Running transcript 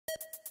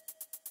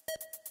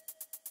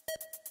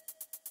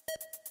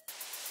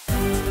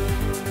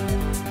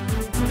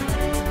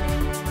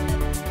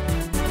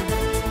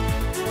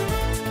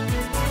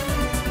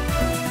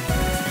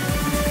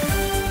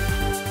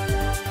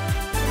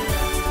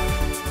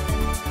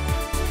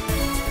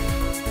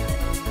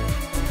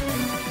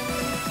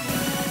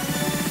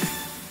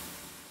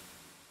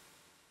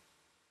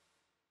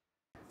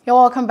You're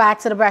welcome back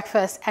to The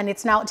Breakfast, and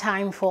it's now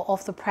time for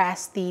Off the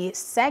Press, the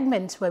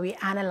segment where we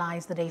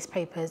analyze the day's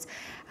papers.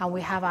 And we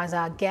have as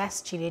our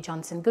guest, Jide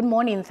Johnson. Good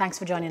morning. Thanks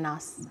for joining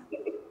us.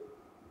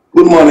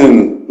 Good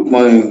morning. Good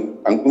morning.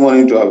 And good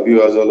morning to our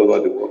viewers all over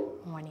the world.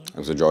 Good morning.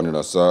 Thanks for joining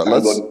us.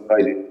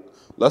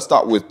 Let's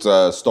start with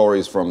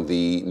stories from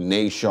the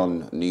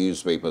Nation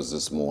newspapers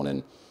this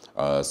morning.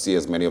 See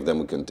as many of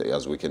them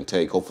as we can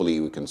take. Hopefully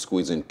we can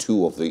squeeze in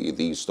two of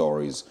these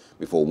stories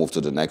before we move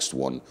to the next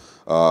one.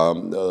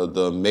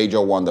 The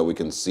major one that we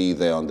can see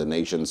there on the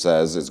Nation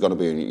says, it's going to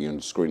be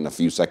on screen in a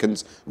few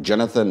seconds,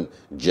 Jonathan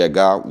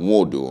Jega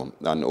Wodu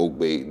and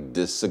Ogbe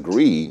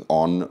disagree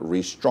on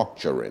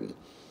restructuring.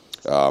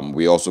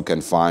 We also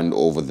can find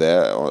over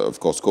there, of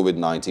course,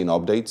 COVID-19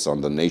 updates on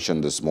the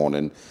Nation this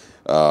morning.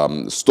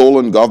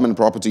 Stolen government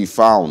property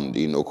found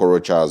in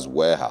Okorocha's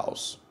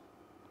warehouse.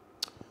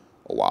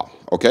 Oh, wow.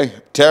 Okay.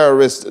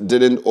 Terrorists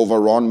didn't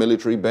overrun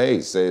military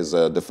base, says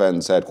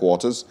Defense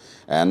Headquarters.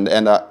 And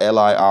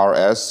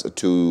LIRS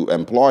to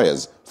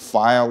employers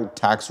file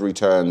tax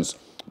returns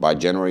by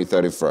January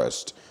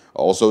 31st.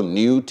 Also,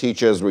 new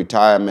teachers'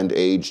 retirement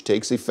age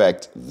takes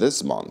effect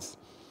this month.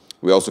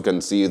 We also can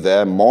see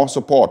there more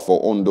support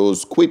for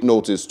Ondo's quit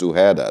notice to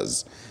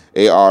headers.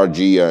 ARG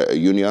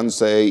unions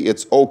say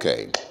it's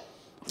okay.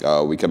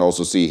 We can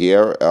also see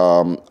here,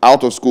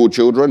 out-of-school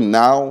children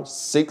now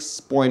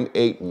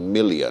 6.8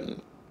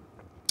 million,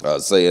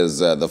 says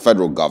the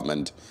federal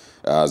government,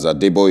 as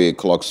Deboye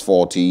clocks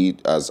 40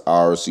 as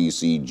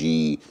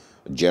RCCG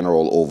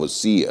General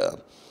Overseer.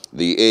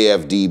 The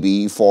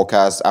AFDB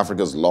forecasts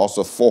Africa's loss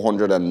of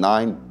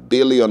 $409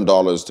 billion to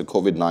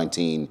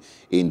COVID-19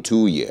 in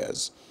 2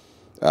 years.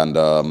 And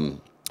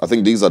I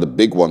think these are the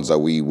big ones that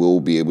we will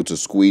be able to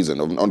squeeze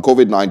in. On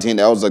COVID-19,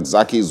 Elzak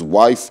Zaki's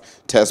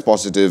wife tests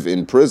positive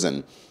in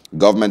prison.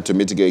 Government to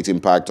mitigate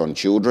impact on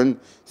children.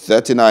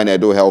 39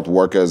 Edo health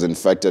workers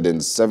infected in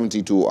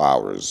 72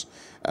 hours.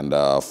 And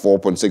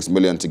 4.6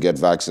 million to get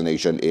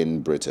vaccination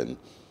in Britain.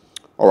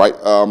 All right,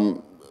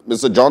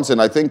 Mr. Johnson,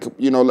 I think,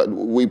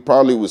 we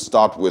probably will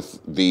start with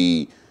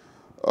the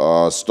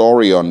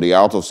story on the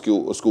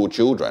out-of-school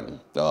children.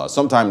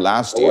 Sometime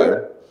last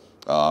year,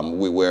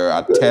 we were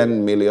at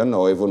 10 million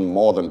or even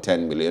more than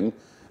 10 million.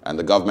 And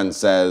the government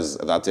says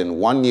that in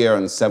 1 year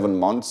and 7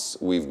 months,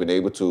 we've been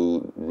able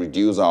to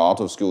reduce our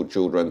out-of-school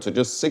children to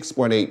just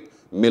 6.8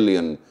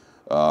 million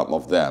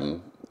of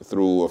them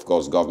through, of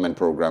course, government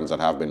programs that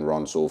have been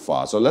run so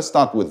far. So let's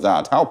start with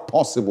that. How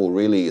possible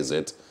really is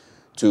it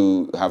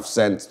to have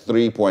sent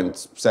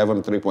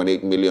 3.7,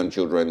 3.8 million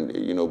children,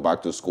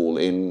 back to school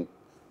in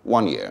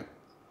 1 year?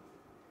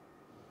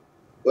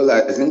 Well,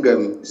 I think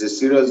it's a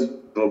serious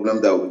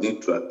problem that we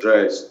need to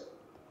address,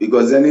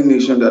 because any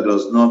nation that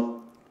does not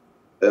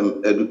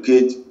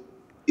educate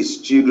its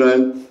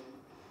children,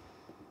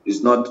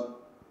 is not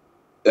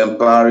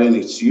empowering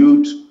its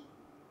youth,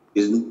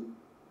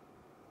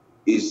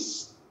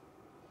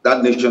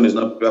 that nation is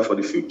not prepared for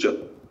the future,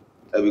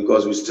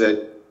 because we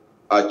said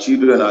our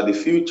children are the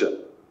future.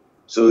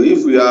 So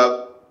if we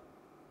have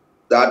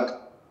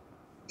that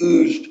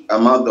huge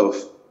amount of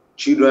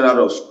children out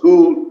of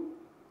school,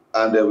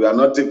 and we are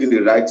not taking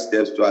the right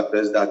steps to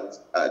address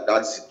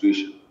that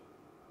situation,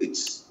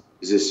 it's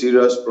a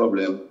serious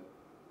problem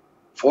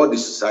for the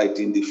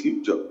society in the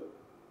future.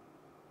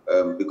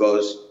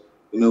 Because,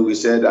 we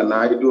said an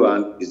idle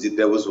hand is the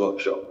devil's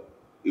workshop.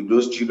 If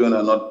those children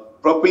are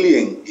not properly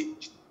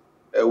engaged,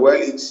 well,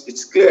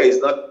 it's clear it's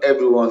not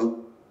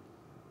everyone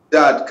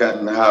that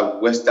can have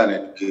Western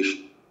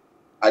education.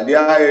 At the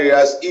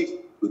areas, if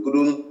we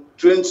couldn't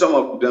train some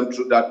of them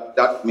through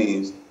that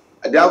means,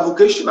 at their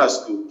vocational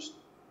schools,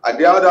 are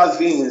there other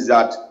things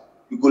that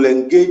you could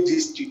engage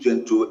these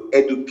children to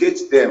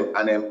educate them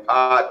and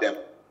empower them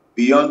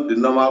beyond the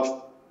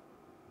normal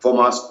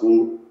formal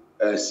school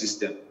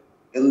system?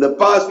 In the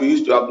past, we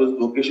used to have those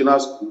vocational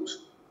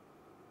schools,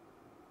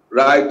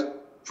 right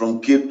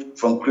from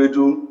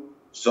cradle,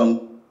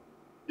 some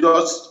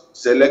just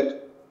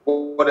select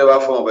whatever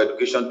form of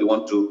education they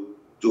want to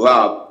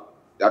have,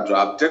 that to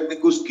have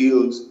technical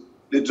skills,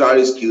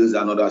 literary skills,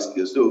 and other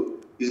skills. So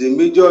it's a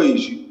major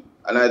issue,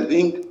 and I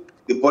think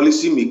the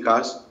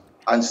policymakers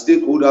and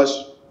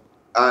stakeholders,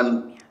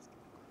 and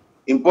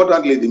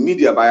importantly the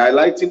media, by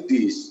highlighting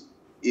this,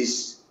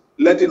 is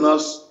letting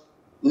us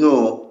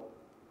know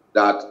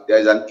that there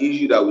is an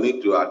issue that we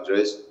need to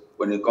address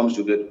when it comes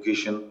to the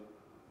education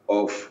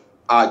of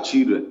our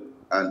children.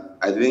 And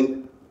I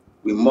think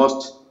we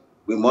must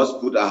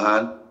put a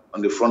hand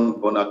on the front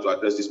burner to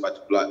address this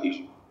particular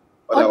issue.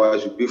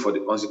 Otherwise, we pay for the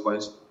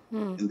consequence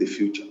in the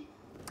future.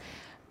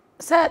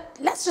 Sir,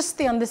 let's just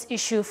stay on this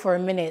issue for a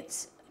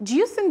minute. Do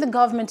you think the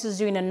government is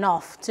doing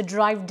enough to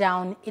drive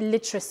down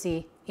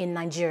illiteracy in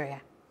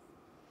Nigeria?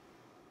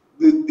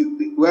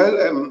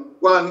 Well,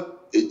 one,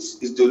 is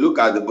to look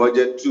at the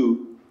budget.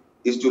 Two,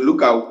 is to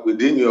look at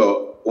within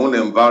your own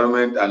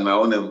environment and my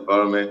own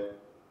environment,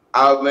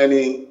 how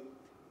many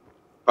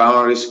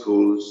primary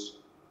schools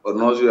or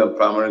nursery and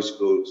primary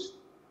schools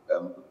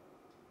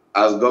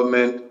has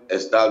government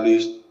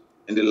established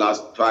in the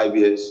last 5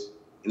 years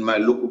in my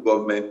local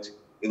government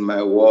in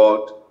my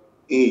ward,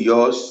 in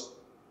yours,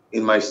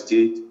 in my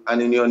state,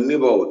 and in your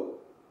neighborhood.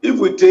 If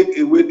we take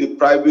away the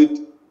private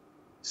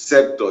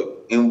sector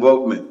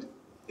involvement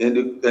in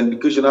the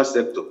educational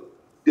sector,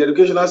 the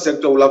educational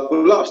sector will have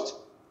collapsed.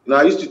 You know,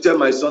 I used to tell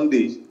my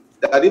Sundays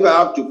that if I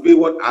have to pay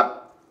what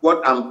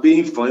I'm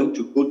paying for him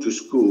to go to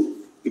school,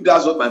 if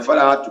that's what my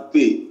father had to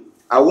pay,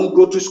 I won't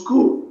go to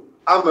school.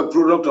 I'm a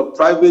product of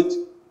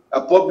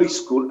a public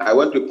school. I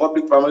went to a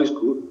public primary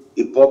school,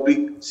 a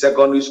public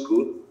secondary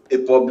school, a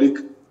public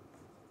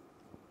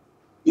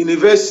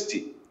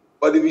university.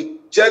 But if you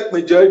check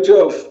majority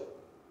of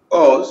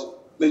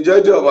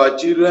our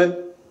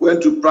children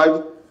went to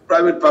private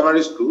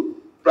primary school,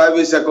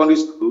 private secondary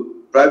school,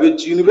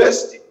 private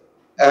university.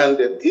 And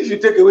if you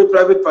take away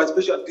private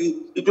participation,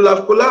 it will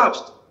have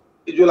collapsed.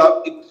 It will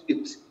have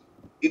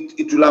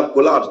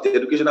collapsed. The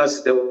educational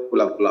system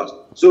will have collapsed.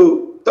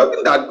 So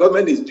talking that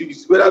government is doing,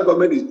 whether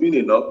government is doing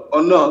enough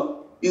or not,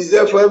 is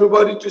there for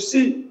everybody to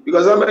see.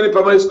 Because how many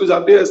primary schools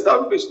have they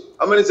established?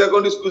 How many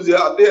secondary schools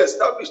have they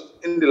established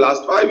in the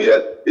last 5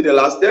 years, in the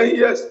last 10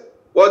 years?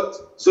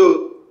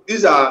 So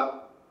these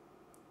are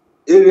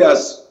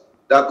areas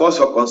that cause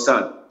for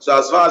concern. So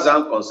as far as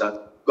I'm concerned,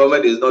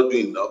 government is not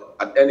doing enough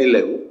at any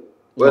level,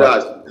 whether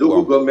at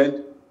local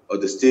government or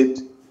the state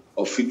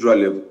or federal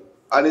level.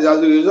 And it's as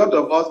a result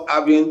of us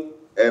having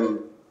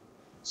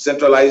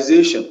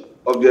centralization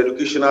of the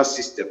educational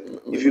system.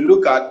 If you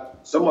look at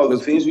some of the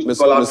things which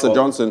call out for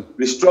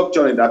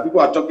restructuring, that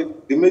people are talking,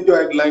 the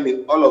major headline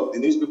in all of the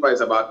newspapers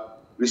is about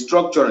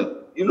restructuring.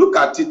 You look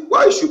at it,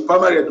 why should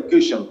primary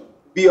education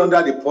be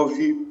under the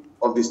purview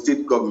of the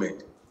state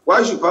government?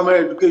 Why should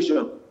primary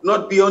education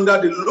not be under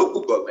the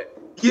local government?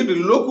 Give the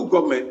local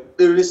government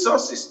the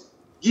resources.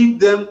 Give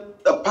them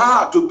the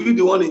power to be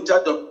the one in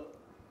charge of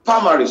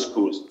primary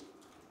schools.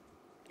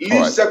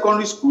 Leave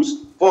secondary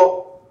schools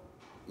for...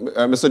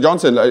 Mr.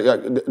 Johnson,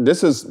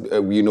 this is,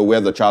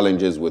 where the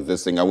challenge is with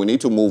this thing, and we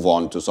need to move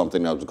on to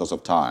something else because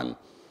of time.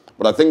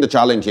 But I think the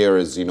challenge here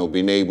is,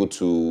 being able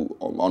to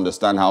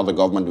understand how the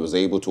government was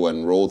able to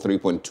enroll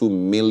 3.2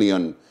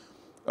 million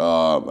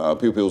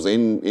pupils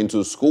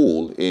into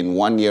school in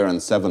 1 year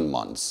and 7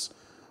 months.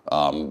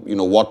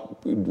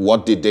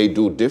 What did they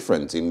do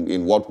different?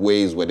 In what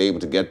ways were they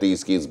able to get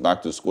these kids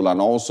back to school? And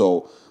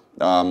also,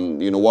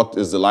 what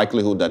is the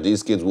likelihood that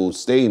these kids will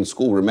stay in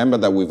school? Remember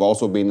that we've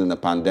also been in a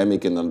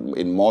pandemic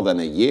in more than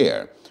a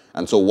year.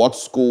 And so what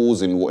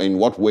schools, in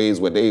what ways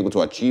were they able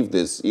to achieve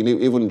this,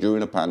 even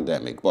during a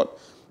pandemic? But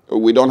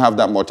we don't have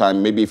that more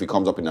time. Maybe if it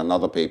comes up in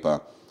another paper,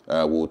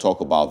 we'll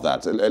talk about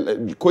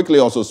that. Quickly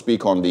also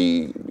speak on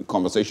the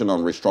conversation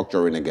on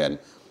restructuring again.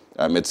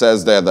 It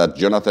says there that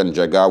Jonathan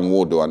Jaga,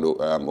 Nwodo, and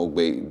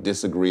Ogbe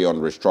disagree on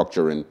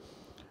restructuring.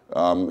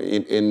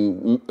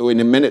 In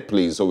a minute,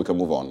 please, so we can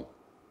move on.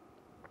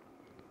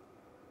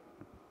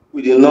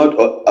 We do not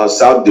or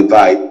South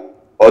divide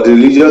or the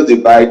religious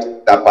divide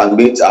that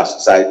permeates our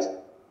society.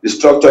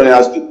 Restructuring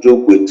has to do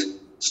with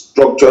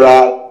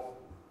structural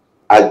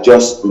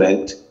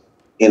adjustment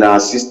in our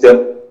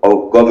system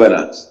of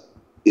governance.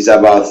 It's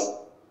about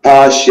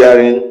power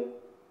sharing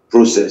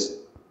process,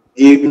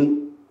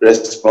 giving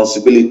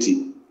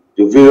responsibility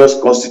to various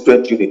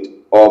constituent units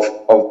of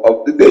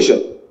the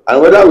nation.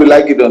 And whether we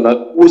like it or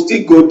not, we'll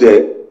still go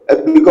there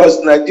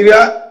because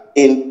Nigeria,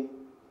 in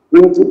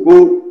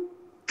principle,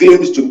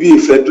 claims to be a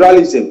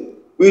federalism,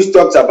 which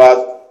talks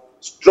about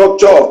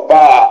structure of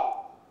power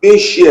being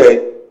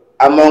shared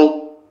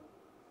among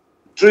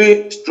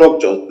three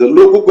structures: the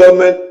local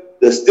government,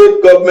 the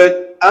state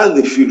government, and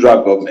the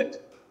federal government.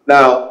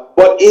 Now,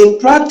 but in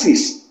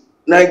practice,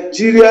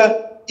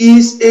 Nigeria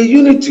is a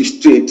unitary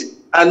state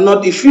and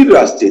not a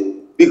federal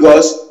state,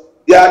 because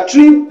there are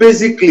three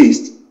basic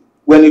lists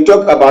when you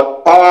talk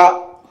about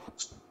power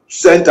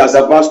centers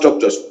and power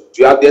structures.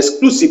 You have the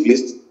exclusive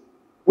list,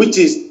 which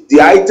is the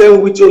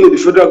item which only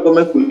the federal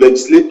government could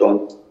legislate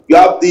on. You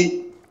have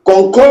the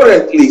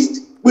concurrent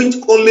list, which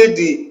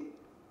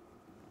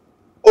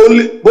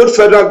only both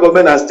federal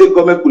government and state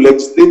government could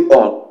legislate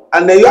on.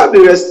 And then you have the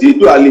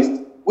residual list,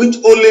 which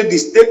only the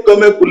state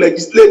government could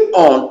legislate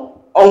on.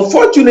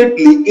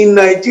 Unfortunately, in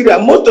Nigeria,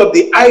 most of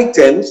the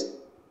items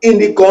in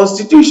the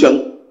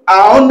constitution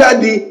are under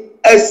the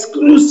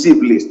exclusive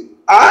list.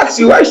 I ask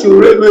you, why should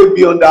railway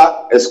be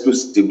under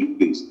exclusive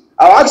list?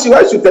 I'll ask you,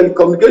 why should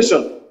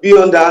telecommunication be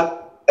under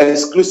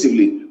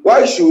exclusively?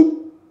 Why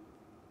should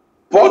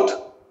port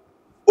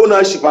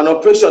ownership and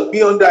operation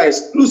be under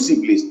exclusive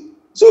list?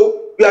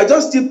 So we are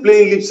just still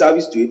playing lip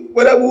service to it,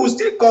 whether we will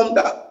still come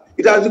down.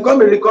 It has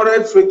become a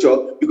recurrent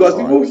feature because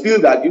people feel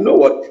that,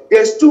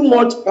 there's too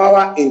much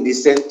power in the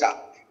center.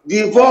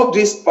 Devolve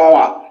this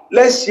power.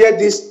 Let's share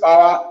this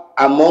power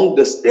among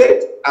the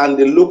state and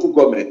the local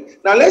government.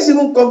 Now let's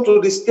even come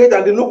to the state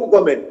and the local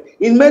government.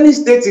 In many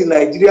states in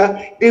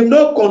Nigeria, they've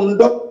not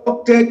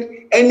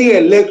conducted any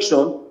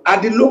election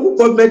at the local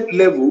government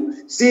level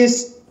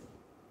since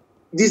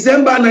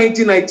December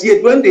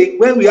 1998,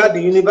 when we had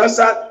the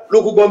universal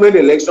local government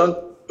election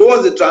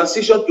towards the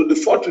transition to the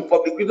Fourth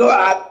Republic. We don't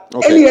have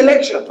any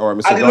election at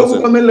the local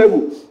government level.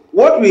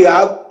 What we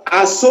have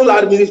are sole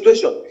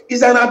administration.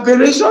 is an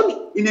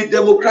aberration in a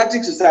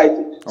democratic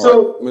society. All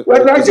so right.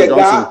 whether Mr.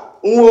 Jega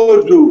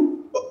Nwodo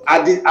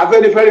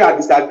are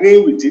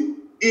disagreeing with it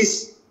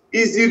is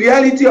the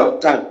reality of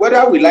time.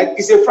 Whether we like,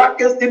 it's a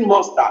Frankenstein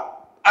monster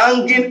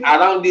hanging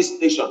around this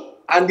nation.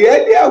 And the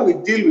earlier we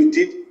deal with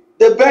it,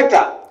 the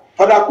better.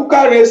 For the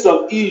Kuka race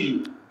of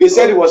EU, they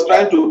said he was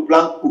trying to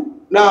plant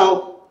coup.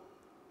 Now,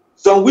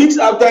 some weeks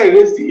after he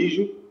raised the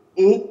issue,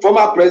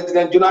 former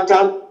President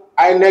Jonathan,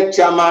 INEC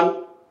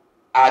chairman,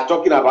 are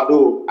talking about,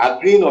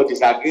 agreeing or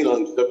disagreeing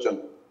on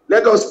instruction.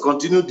 Let us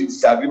continue the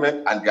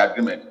disagreement and the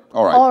agreement.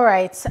 All right. All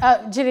right.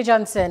 Jide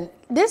Johnson,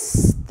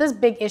 this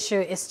big issue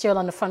is still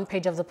on the front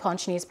page of the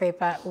Punch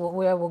newspaper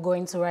where we're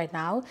going to right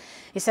now.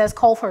 It says,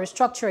 call for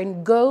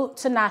restructuring, go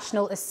to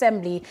National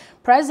Assembly.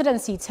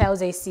 Presidency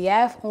tells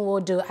ACF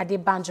Nwodo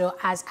Adebanjo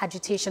as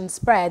agitation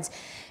spreads.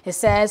 It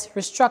says,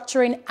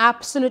 restructuring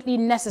absolutely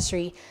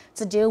necessary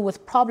to deal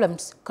with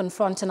problems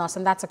confronting us.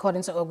 And that's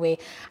according to Ogwe.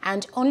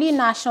 And only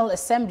National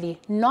Assembly,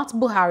 not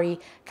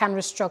Buhari, can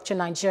restructure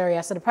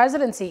Nigeria. So the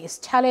presidency is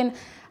telling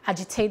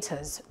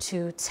agitators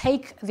to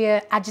take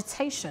their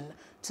agitation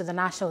to the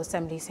National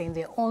Assembly, saying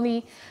they're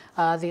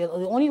the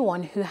only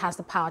one who has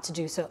the power to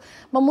do so.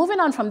 But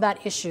moving on from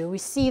that issue, we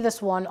see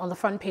this one on the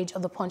front page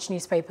of the Punch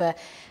newspaper.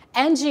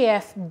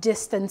 NGF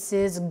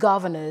distances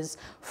governors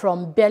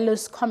from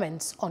Bello's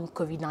comments on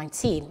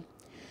COVID-19.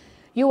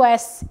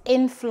 US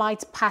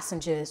in-flight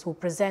passengers will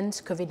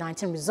present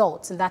COVID-19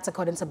 results, and that's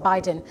according to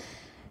Biden.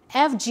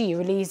 FG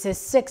releases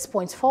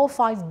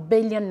 6.45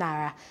 billion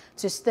naira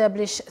to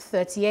establish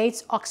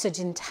 38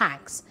 oxygen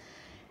tanks.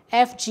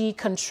 FG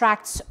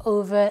contracts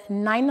over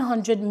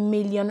 900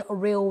 million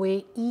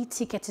railway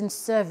e-ticketing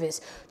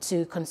service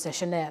to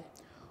concessionaire.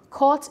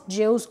 Court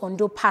jails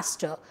Ondo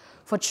pastor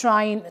for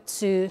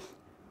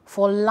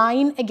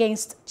lying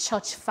against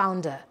church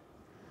founder.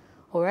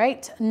 All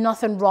right,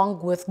 nothing wrong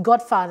with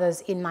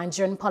godfathers in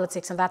Nigerian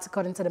politics, and that's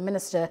according to the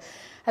minister,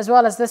 as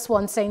well as this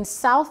one saying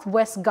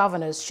Southwest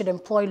governors should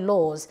employ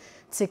laws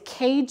to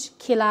cage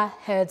killer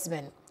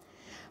herdsmen.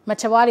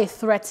 Machawali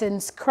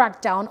threatens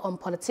crackdown on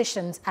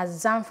politicians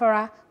as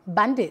Zamfara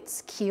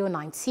bandits kill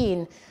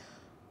 19.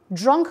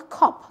 Drunk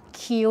cop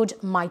killed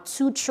my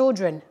 2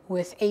 children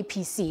with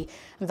APC.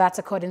 And that's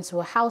according to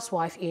a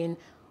housewife in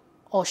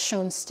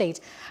Osun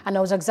State. And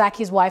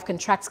Ozaki's wife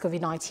contracts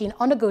COVID-19,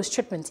 undergoes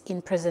treatment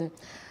in prison.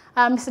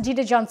 Mr.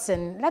 Jide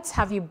Johnson, let's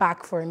have you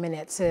back for a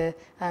minute to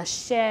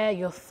share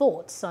your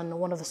thoughts on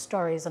one of the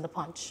stories on the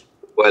Punch.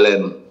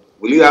 Well,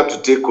 will you have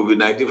to take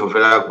COVID-19 for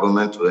federal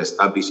government to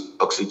establish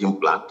oxygen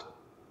plant?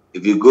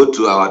 If you go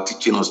to our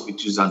teaching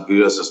hospitals and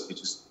various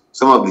hospitals,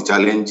 some of the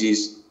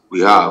challenges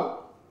we have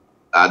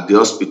at the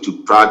hospital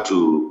prior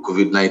to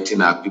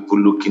COVID-19 are people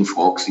looking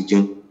for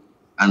oxygen.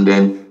 And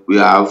then we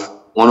have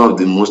one of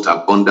the most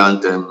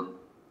abundant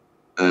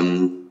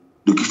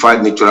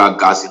liquefied natural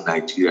gas in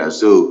Nigeria.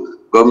 So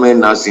government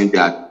now saying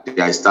that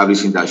they are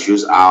establishing that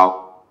shows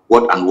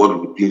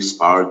what we place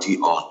priority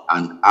on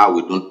and how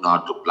we don't know how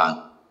to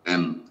plan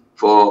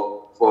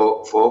for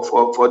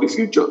the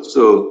future.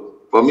 So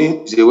for me,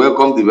 it's a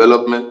welcome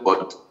development,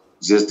 but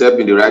it's a step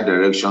in the right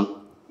direction.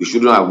 We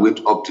shouldn't have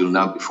waited up till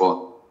now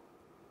before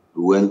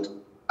we went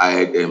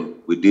ahead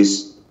with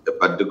this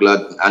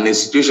particular, and a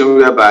situation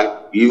whereby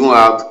you even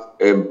have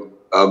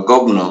a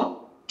governor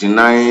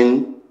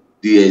denying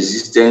the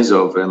existence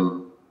of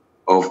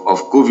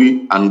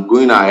COVID and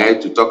going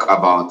ahead to talk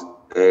about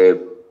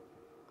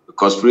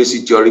conspiracy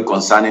theory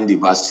concerning the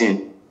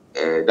vaccine.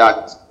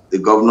 That the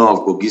governor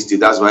of Kogi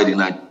State, that's why the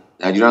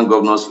Nigerian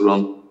Governors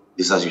Forum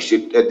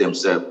disassociated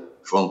themselves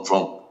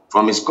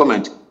from his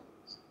comment.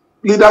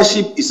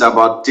 Leadership is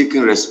about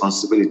taking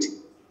responsibility,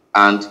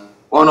 and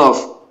one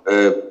of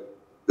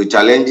the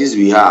challenges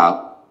we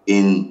have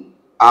in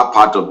our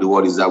part of the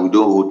world is that we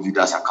don't hold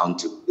leaders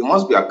accountable. They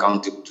must be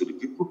accountable to the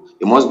people.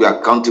 They must be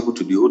accountable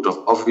to the oath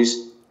of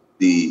office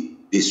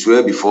they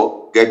swear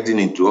before getting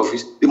into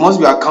office. They must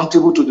be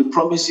accountable to the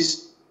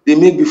promises they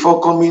make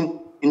before coming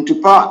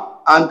into power.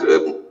 And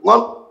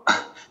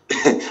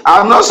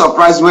I'm not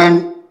surprised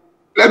when,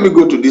 let me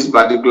go to this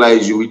particular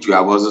issue which you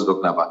have also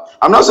spoken about.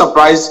 I'm not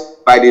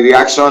surprised by the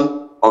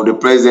reaction of the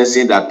president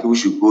saying that people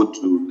should go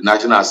to the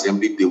National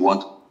Assembly if they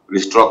want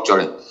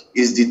restructuring.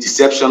 It's the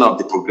deception of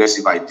the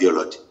progressive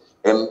ideology.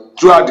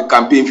 Throughout the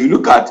campaign, if you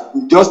look at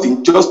in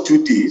just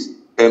 2 days,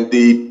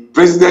 the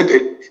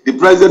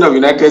president of the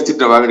United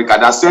States of America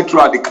that said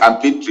throughout the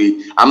campaign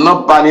tree, I'm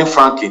not banning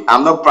fracking.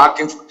 I'm not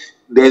fracking.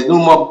 There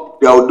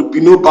will be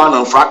no ban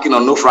on fracking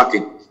or no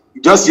fracking.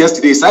 Just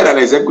yesterday, he signed an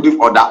executive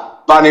order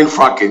banning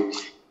fracking.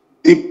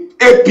 The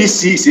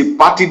APC is a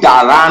party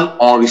that ran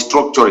on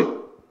restructuring.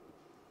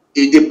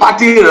 The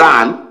party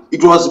ran,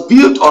 it was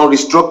built on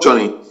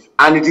restructuring,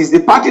 and it is the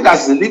party that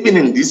is living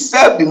in this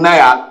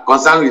self-denial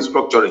concerning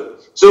restructuring.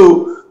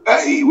 So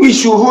we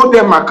should hold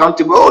them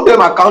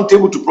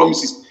accountable to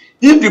promises.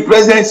 If the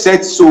president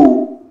said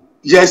so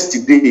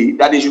yesterday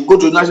that they should go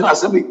to the National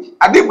Assembly,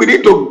 I think we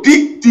need to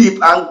dig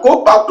deep and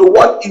go back to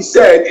what he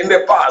said in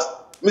the past.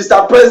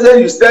 Mr.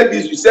 President, you said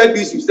this, you said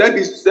this, you said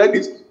this, you said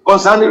this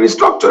concerning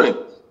restructuring.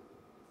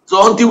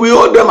 So until we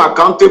hold them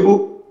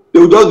accountable, they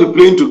will just be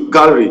playing to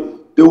gallery.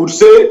 They will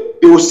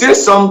say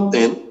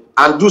something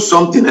and do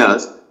something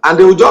else, and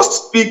they will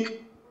just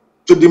speak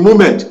to the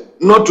moment,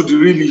 not to the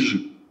real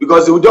issue,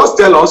 because they will just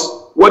tell us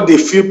what they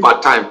feel per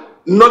time,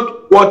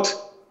 not what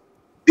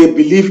they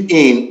believe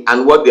in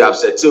and what they have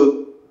said.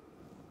 So,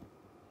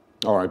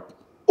 all right,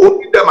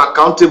 holding them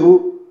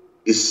accountable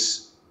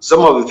is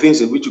some of the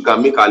things in which you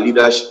can make our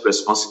leadership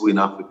responsible in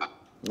Africa.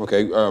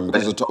 Okay,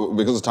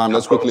 because of time,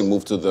 let's quickly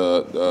move to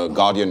the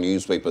Guardian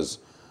newspapers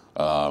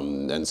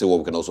and see what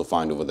we can also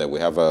find over there. We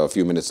have a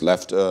few minutes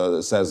left.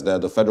 It says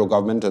that the federal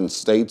government and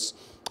states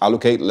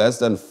allocate less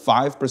than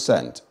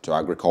 5% to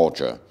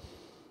agriculture.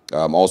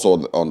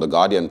 Also on the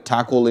Guardian,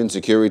 tackle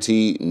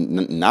insecurity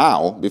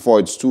now before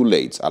it's too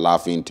late,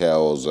 Alafin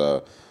tells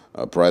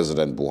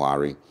President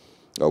Buhari.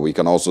 We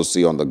can also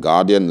see on the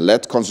Guardian,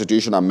 let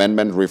constitution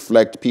amendment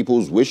reflect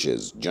people's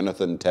wishes,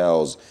 Jonathan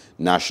tells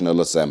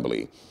National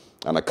Assembly.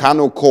 And a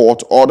Kano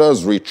court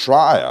orders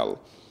retrial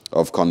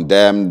of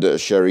condemned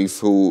sheriff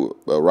who,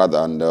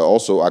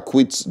 also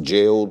acquits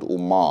jailed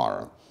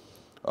Umar.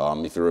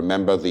 If you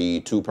remember the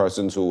two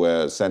persons who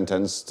were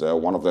sentenced,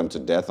 one of them to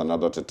death,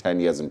 another to 10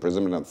 years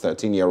imprisonment, and a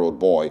 13-year-old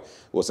boy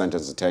who was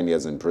sentenced to 10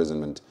 years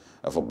imprisonment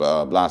for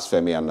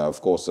blasphemy, and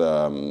of course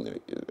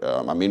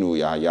Aminu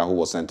Yahya, who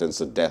was sentenced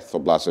to death for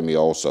blasphemy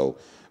also.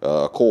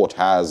 Court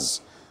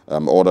has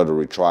ordered a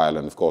retrial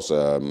and of course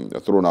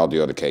thrown out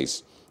the other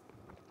case.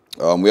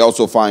 We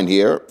also find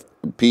here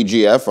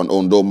PGF and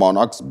Ondo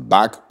Monarchs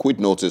back quit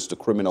notice to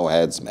criminal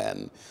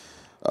headsmen.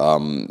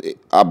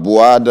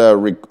 Abuad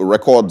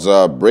records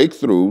a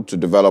breakthrough to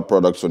develop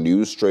products for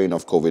new strain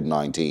of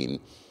COVID-19.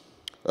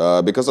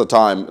 Because of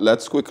time,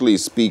 let's quickly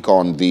speak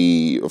on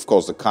of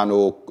course, the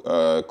Kano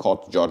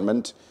court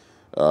judgment.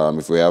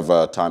 If we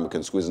have time, we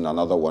can squeeze in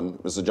another one.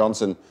 Mr.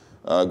 Johnson,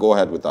 go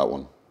ahead with that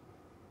one.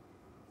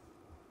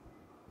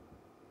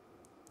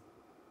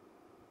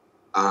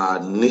 Our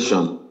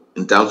nation,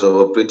 in terms of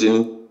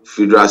operating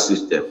federal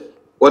system,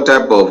 what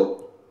type of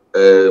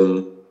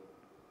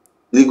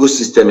legal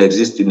system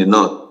exists in the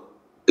north?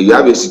 You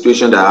have a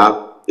situation that have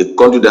a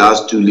country that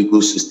has two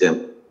legal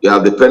systems. You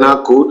have the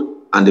penal code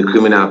and the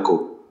criminal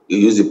code. You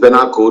use the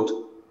penal code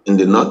in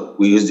the north,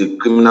 we use the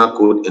criminal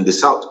code in the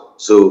south.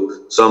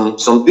 So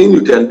something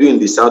you can do in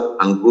the south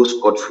and go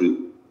scot-free,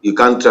 you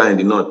can't try in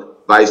the north,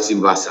 vice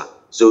versa.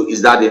 So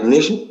is that a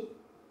nation?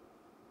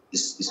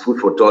 It's food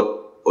for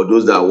thought for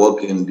those that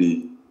work in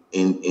the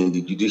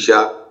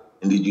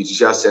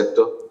judicial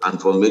sector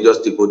and for major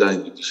stakeholders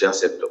in the judicial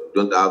sector.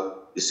 We don't have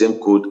the same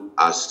code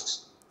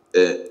as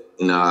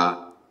in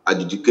our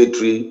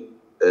adjudicatory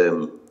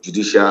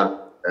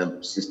judicial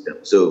system.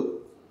 So,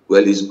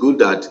 well, it's good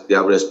that they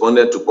have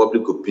responded to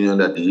public opinion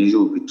that the issue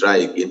will be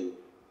tried again.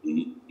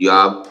 You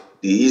have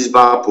the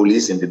Hisba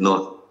police in the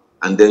north,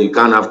 and then you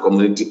can't have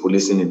community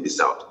policing in the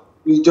south.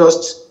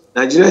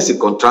 Nigeria is a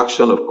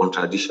contraction of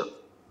contradiction.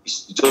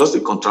 It's just a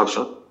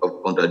contraction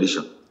of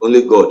contradiction.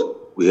 Only God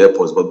will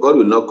help us, but God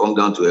will not come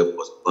down to help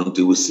us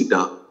until we sit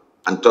down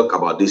and talk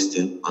about this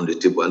thing on the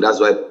table. And that's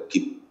why I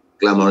keep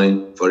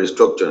clamoring for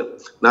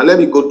restructuring. Now, let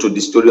me go to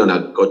the story on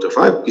agriculture.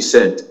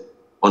 5%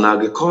 on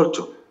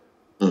agriculture.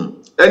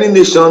 Any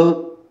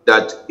nation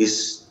that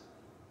is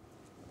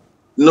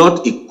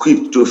not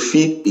equipped to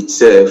feed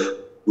itself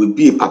will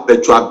be a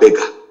perpetual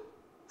beggar.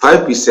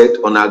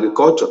 5% on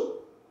agriculture.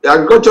 The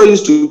agriculture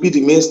used to be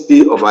the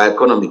mainstay of our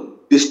economy.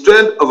 The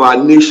strength of our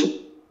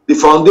nation, the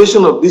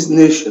foundation of this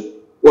nation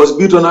was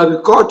built on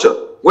agriculture.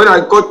 When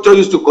agriculture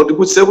used to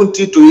contribute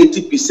 70 to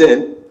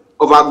 80%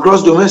 of our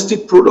gross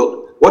domestic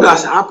product, what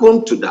has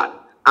happened to that?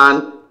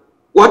 And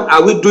what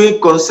are we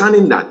doing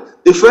concerning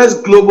that? The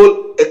first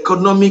global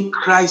economic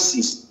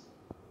crisis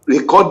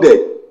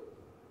recorded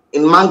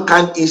in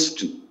mankind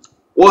history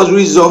was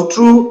resolved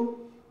through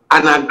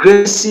an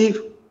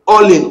aggressive,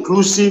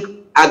 all-inclusive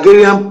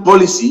agrarian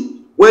policy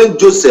when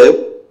Joseph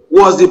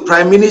was the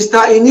prime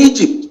minister in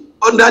Egypt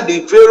under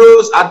the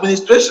Pharaoh's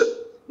administration.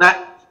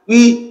 Now,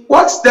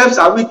 what steps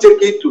are we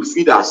taking to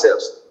feed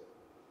ourselves?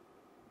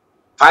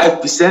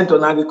 5%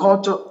 on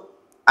agriculture,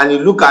 and you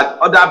look at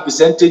other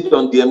percentage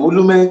on the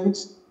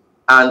emoluments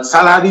and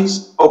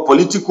salaries of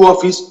political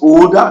office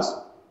holders.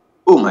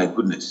 Oh my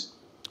goodness,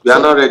 we are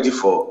not ready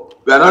for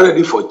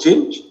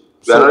change.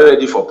 We are not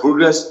ready for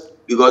progress,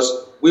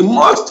 because we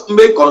must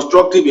make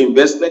constructive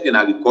investment in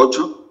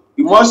agriculture.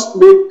 We must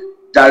make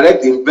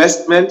direct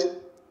investment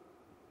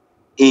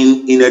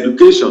in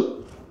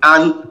education.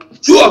 And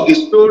two of the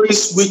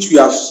stories which we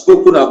have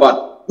spoken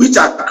about, which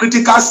are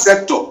critical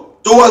sector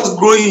towards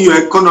growing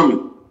your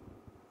economy,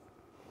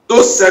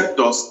 those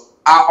sectors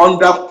are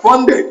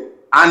underfunded.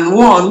 And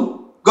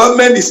one,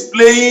 government is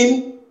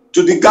playing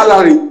to the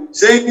gallery,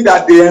 saying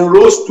that they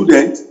enroll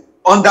students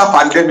under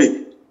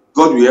pandemic.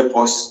 God will help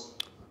us.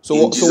 So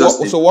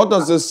what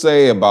does this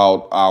say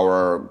about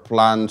our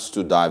plans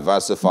to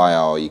diversify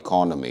our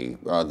economy?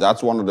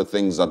 That's one of the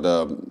things that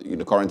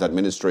the current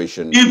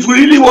administration... If we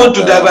really want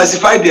to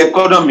diversify the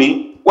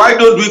economy, why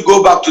don't we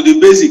go back to the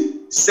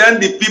basic?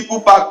 Send the people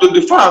back to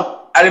the farm.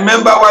 I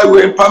remember while we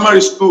were in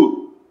primary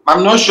school,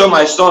 I'm not sure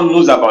my son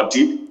knows about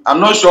it. I'm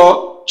not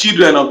sure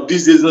children of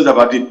these days knows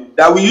about it.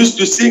 That we used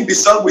to sing the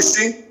song we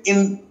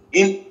sing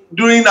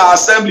during our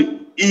assembly.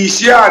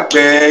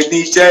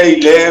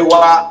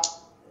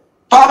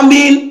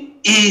 Farming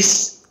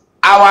is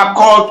our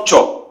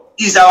culture,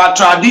 is our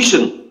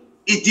tradition.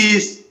 It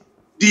is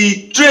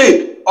the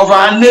trade of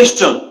our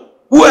nation.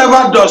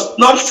 Whoever does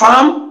not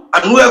farm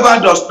and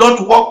whoever does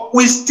not work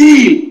will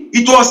steal.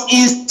 It was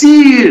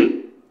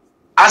instilled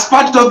as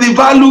part of the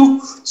value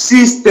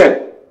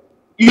system.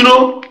 You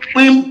know,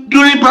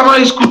 during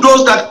primary school,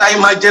 those that are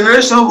in my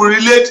generation will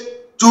relate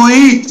to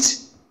it.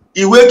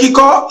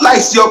 Iwekiko,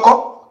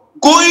 Laisioko,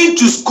 going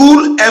to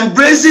school,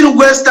 embracing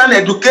Western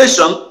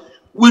education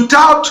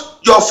without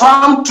your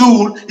farm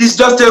tool is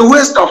just a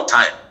waste of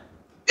time.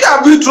 They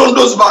have built on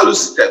those value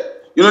systems.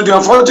 You know, the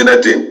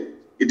unfortunate thing,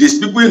 it is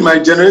people in my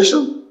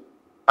generation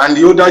and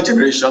the older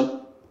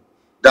generation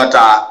that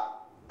are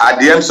at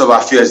the ends of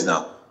affairs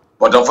now.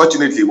 But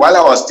unfortunately, while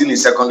I was still in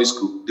secondary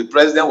school, the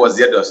president was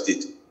the head of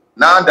state.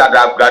 Now that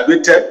I've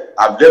graduated,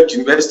 I've left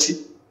university,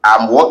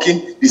 I'm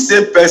working, the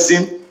same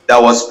person that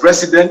was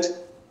president,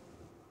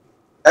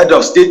 head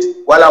of state,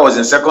 while I was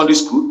in secondary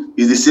school,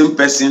 is the same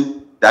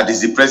person that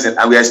is the president,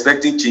 and we're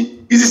expecting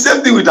change. It's the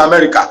same thing with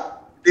America.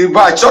 In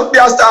fact, shortly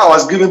after I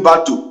was giving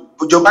birth to,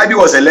 Joe Biden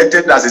was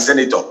elected as a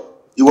senator.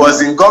 He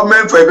was in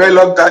government for a very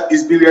long time.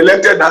 He's been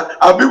re-elected now,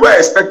 and people are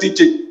expecting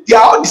change. They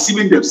are all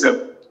deceiving themselves.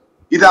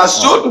 It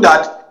has shown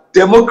that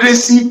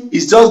democracy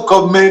is just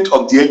government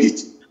of the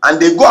elite, and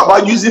they go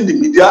about using the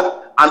media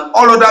and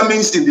all other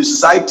means in the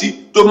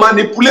society to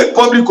manipulate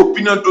public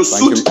opinion to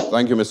suit.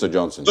 Thank you, Mr.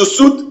 Johnson. To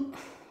suit,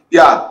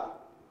 yeah.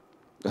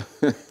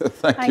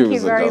 Thank you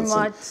Mr. very Johnson.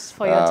 much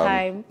for your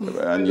time.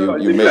 And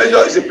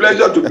It's a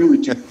pleasure to be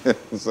with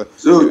you.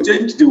 So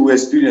change the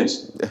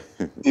experience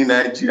in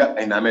Nigeria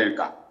and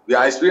America. We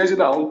are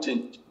experiencing our own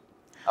change.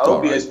 I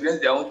hope we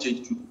experience their own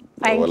change too.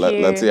 Thank you.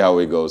 Let's see how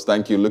it goes.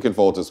 Thank you. Looking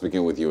forward to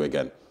speaking with you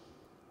again.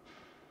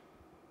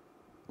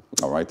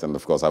 All right, and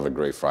of course, have a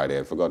great Friday.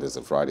 I forgot it's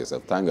a Friday, so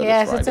thank God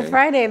yes, it's Friday. It's a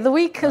Friday. The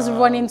week is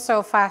running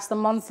so fast. The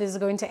month is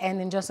going to end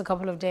in just a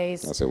couple of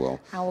days. Yes, it will.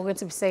 And we're going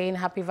to be saying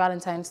Happy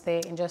Valentine's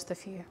Day in just a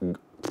few.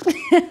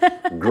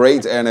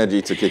 Great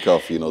energy to kick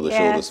off, the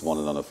show this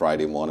morning on a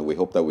Friday morning. We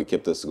hope that we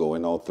keep this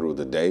going all through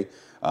the day.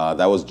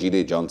 That was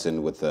Jide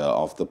Johnson with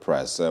Off the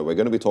Press. We're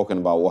going to be talking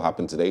about what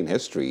happened today in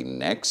history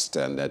next,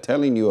 and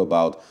telling you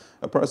about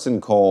a person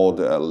called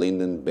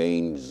Lyndon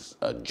Baines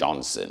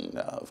Johnson.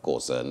 Of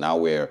course, now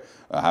we're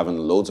having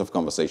loads of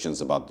conversations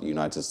about the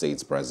United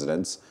States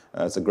presidents.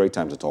 It's a great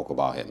time to talk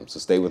about him. So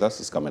stay with us.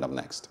 It's coming up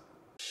next.